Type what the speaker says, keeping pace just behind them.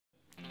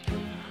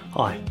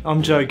Hi,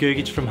 I'm Joe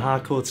Gugich from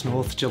Harcourts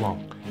North,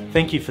 Geelong.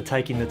 Thank you for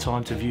taking the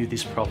time to view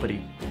this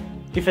property.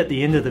 If at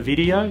the end of the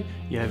video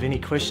you have any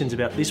questions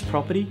about this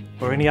property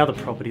or any other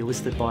property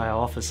listed by our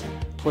office,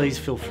 please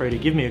feel free to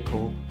give me a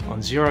call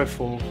on 04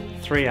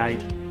 38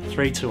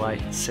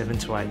 328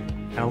 728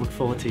 and I look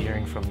forward to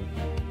hearing from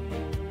you.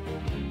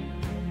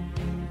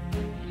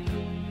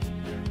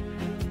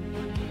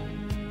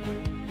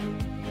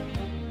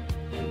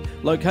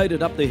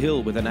 Located up the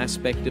hill with an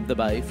aspect of the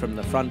bay from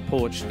the front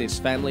porch, this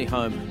family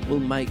home will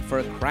make for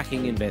a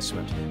cracking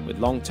investment, with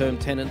long-term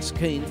tenants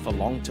keen for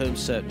long-term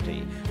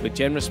certainty. With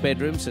generous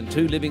bedrooms and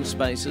 2 living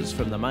spaces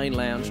from the main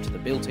lounge to the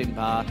built-in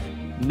bar,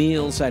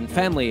 meals and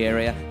family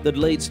area that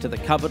leads to the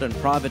covered and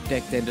private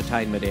decked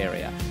entertainment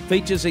area.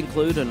 Features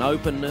include an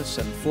openness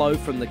and flow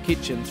from the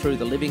kitchen through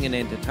the living and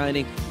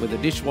entertaining with a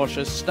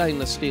dishwasher,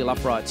 stainless steel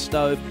upright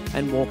stove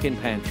and walk-in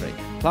pantry.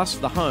 Plus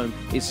the home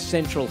is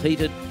central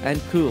heated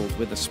and cooled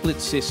with a split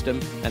system,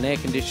 an air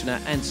conditioner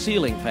and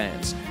ceiling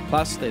fans.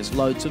 Plus there's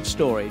loads of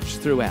storage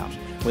throughout.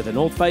 With a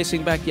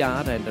north-facing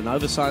backyard and an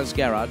oversized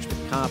garage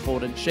with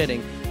carport and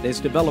shedding, there's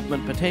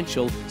development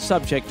potential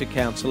subject to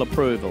council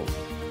approval.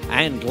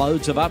 And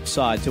loads of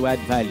upside to add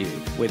value,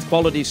 with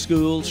quality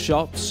schools,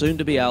 shops, soon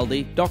to be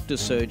Aldi,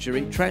 doctor's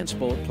surgery,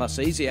 transport plus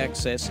easy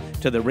access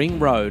to the ring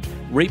road.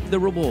 Reap the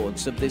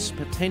rewards of this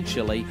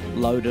potentially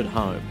loaded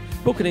home.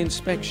 Book an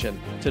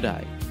inspection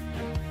today.